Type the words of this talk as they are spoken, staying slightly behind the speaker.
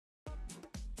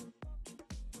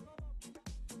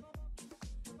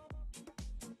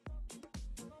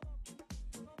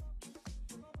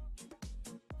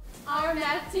Our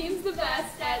math team's the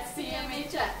best at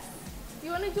CMHS. If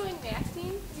you want to join math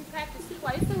team, we practice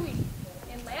twice a week.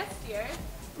 And last year,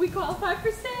 we qualified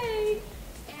for state.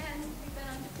 And we've been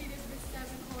undefeated for 7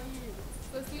 whole years.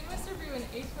 So see Mr. Brew in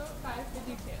H05 for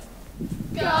details.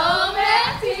 Go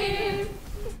math team!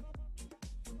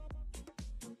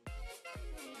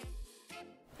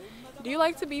 Do you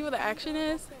like to be where the action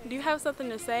is? Do you have something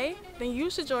to say? Then you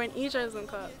should join e-journalism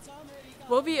club.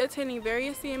 We'll be attending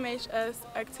various CMHS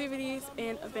activities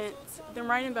and events, then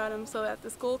writing about them so that the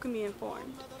school can be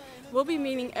informed. We'll be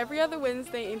meeting every other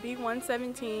Wednesday in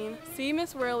B117. See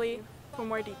Miss Worley for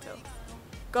more details.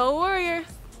 Go Warriors!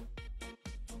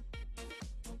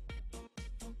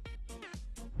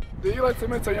 Do you like to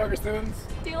mentor younger students?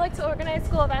 Do you like to organize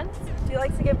school events? Do you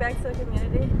like to give back to the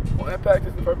community? Well, Impact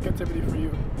is the perfect activity for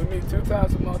you. We meet 2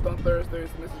 times a month on Thursdays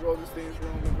in Mrs. Rosenstein's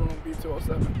room in room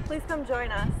B207. Please come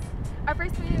join us. Our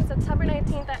first meeting is September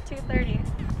 19th at 2:30.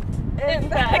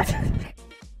 Impact!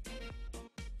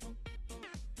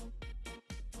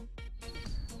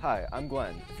 Hi, I'm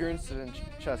Glenn. If you're interested in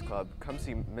chess club, come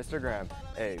see Mr. Graham,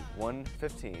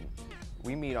 A115.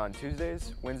 We meet on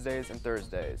Tuesdays, Wednesdays, and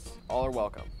Thursdays. All are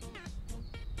welcome.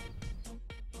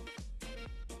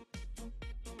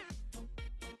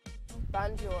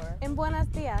 Bonjour. And buenos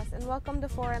dias, and welcome to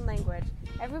Foreign Language.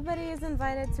 Everybody is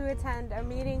invited to attend our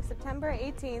meeting September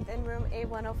 18th in room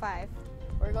A105.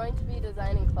 We're going to be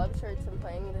designing club shirts and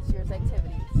planning this year's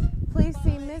activities. Please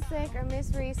see Ms. Zick or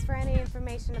Ms. Reese for any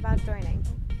information about joining.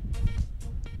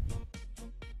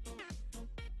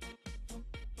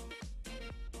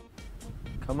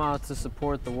 Come out to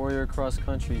support the Warrior Cross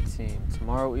Country team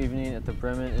tomorrow evening at the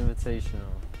Bremen Invitational.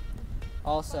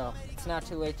 Also, it's not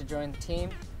too late to join the team.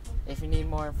 If you need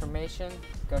more information,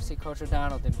 go see Coach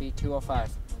O'Donnell in B205.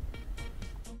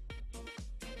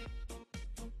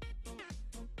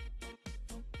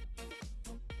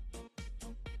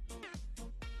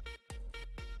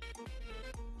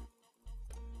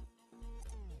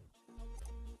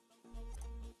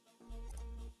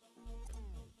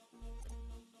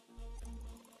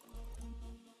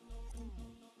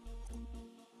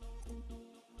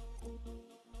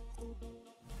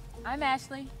 I'm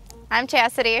Ashley. I'm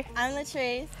Chastity. I'm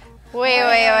Latrice. Wait.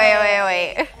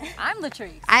 I'm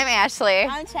Latrice. I'm Ashley.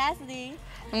 I'm Chastity.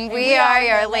 And we are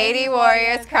your Lady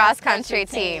Warriors cross country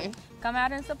team. Come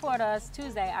out and support us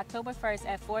Tuesday, October 1st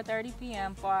at 4:30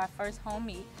 p.m. for our first home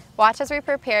meet. Watch as we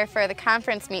prepare for the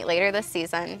conference meet later this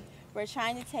season. We're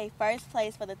trying to take first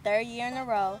place for the 3rd year in a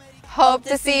row. Hope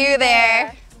to see you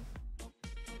there.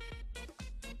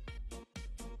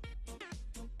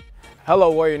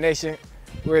 Hello, Warrior Nation.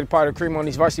 We're part of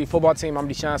Crete-Monee's varsity football team. I'm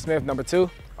Deshaun Smith, number 2.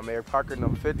 I'm Eric Parker,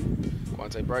 number 50.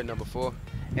 Quante Bright, number 4.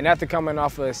 And after coming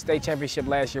off a state championship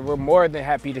last year, we're more than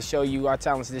happy to show you our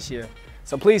talents this year.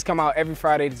 So please come out every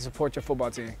Friday to support your football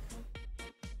team.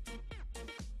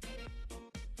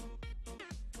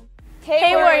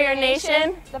 Hey Warrior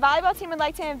Nation! The volleyball team would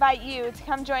like to invite you to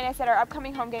come join us at our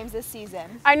upcoming home games this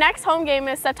season. Our next home game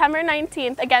is September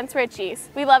 19th against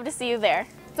Richie's. We'd love to see you there.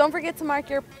 Don't forget to mark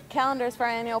your calendars for our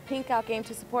annual Pink Out game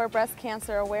to support breast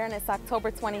cancer awareness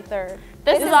October 23rd.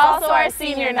 This is also our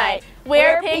senior night.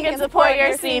 Wear pink and support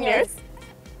your seniors.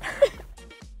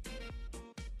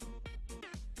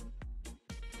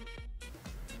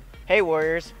 Hey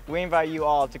Warriors, we invite you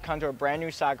all to come to a brand new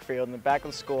soccer field in the back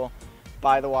of the school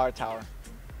by the water tower.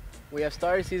 We have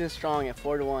started season strong at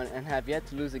 4-1 and have yet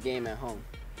to lose a game at home.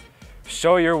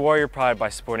 Show your Warrior pride by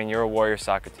supporting your Warrior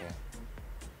soccer team.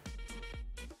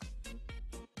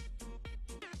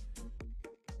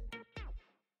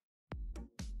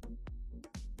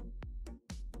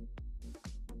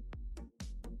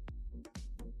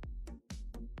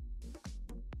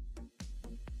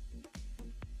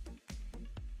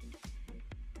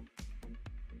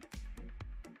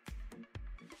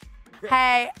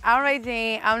 Hey, I'm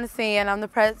Regine. I'm the senior and I'm the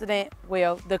president,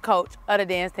 the coach of the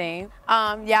dance team.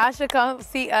 Y'all should come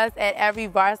see us at every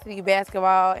varsity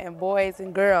basketball and boys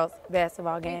and girls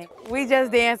basketball game. We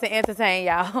just dance and entertain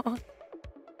y'all.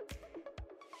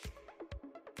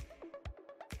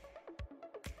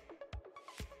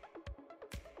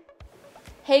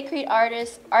 Hey Crete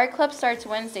artists, Art Club starts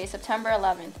Wednesday, September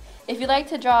 11th. If you'd like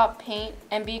to draw, paint,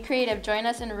 and be creative, join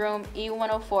us in room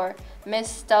E104, Miss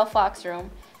Stell Fox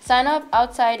room. Sign up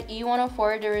outside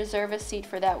E104 to reserve a seat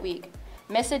for that week.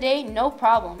 Miss a day? No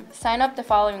problem. Sign up the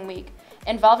following week.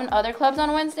 Involved in other clubs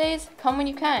on Wednesdays? Come when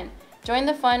you can. Join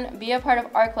the fun, be a part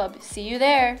of Art Club. See you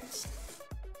there.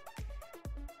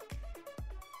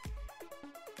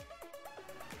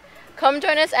 Come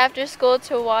join us after school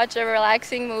to watch a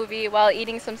relaxing movie while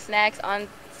eating some snacks on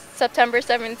September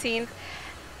 17th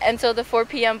until the 4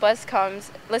 p.m. bus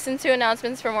comes. Listen to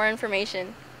announcements for more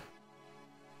information.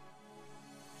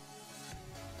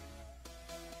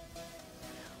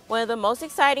 One of the most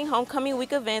exciting homecoming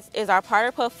week events is our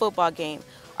Powder Puff football game.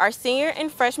 Our senior and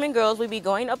freshman girls will be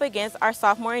going up against our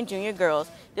sophomore and junior girls.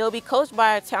 They will be coached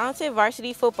by our talented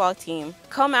varsity football team.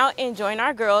 Come out and join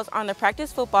our girls on the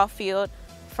practice football field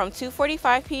from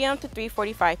 2:45 p.m. to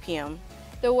 3:45 p.m.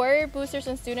 The Warrior Boosters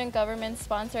and student government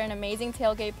sponsor an amazing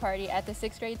tailgate party at the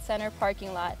 6th grade center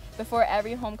parking lot before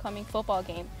every homecoming football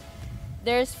game.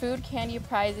 There's food, candy,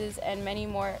 prizes, and many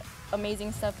more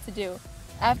amazing stuff to do.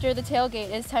 After the tailgate,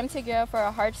 it's time to gear up for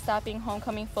a heart-stopping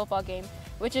homecoming football game,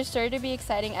 which is sure to be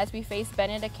exciting as we face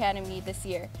Bennett Academy this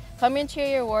year. Come and cheer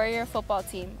your Warrior football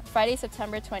team, Friday,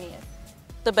 September 20th.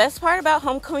 The best part about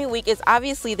homecoming week is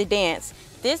obviously the dance.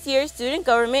 This year, student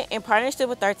government, in partnership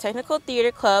with our technical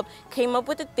theater club, came up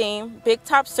with the theme, Big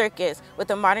Top Circus,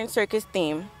 with a modern circus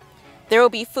theme. There will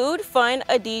be food, fun,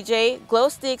 a DJ, glow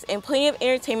sticks, and plenty of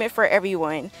entertainment for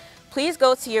everyone. Please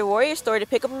go to your Warrior store to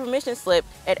pick up a permission slip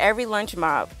at every lunch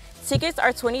mob. Tickets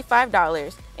are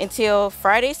 $25 until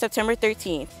Friday, September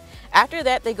 13th. After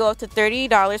that, they go up to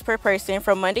 $30 per person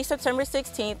from Monday, September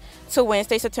 16th to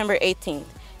Wednesday, September 18th.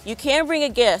 You can bring a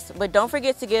guest, but don't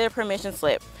forget to get a permission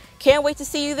slip. Can't wait to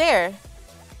see you there.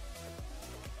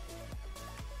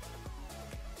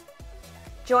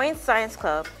 Join Science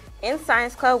Club. In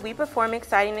Science Club, we perform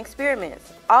exciting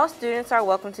experiments. All students are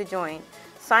welcome to join.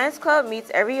 Science Club meets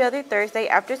every other Thursday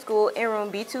after school in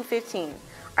room B215.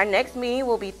 Our next meeting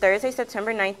will be Thursday,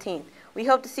 September 19th. We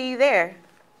hope to see you there.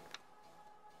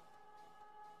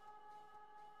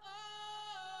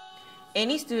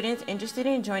 Any students interested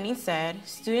in joining SAD,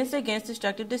 Students Against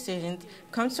Destructive Decisions,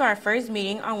 come to our first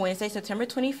meeting on Wednesday, September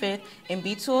 25th in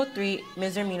B203,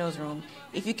 Ms. Ermino's room.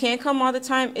 If you can't come all the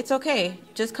time, it's okay.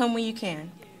 Just come when you can.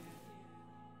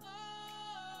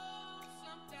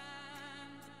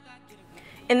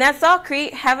 And that's all,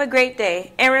 Crete. Have a great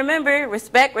day. And remember,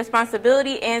 respect,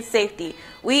 responsibility, and safety.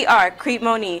 We are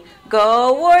Crete-Monee.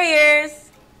 Go Warriors!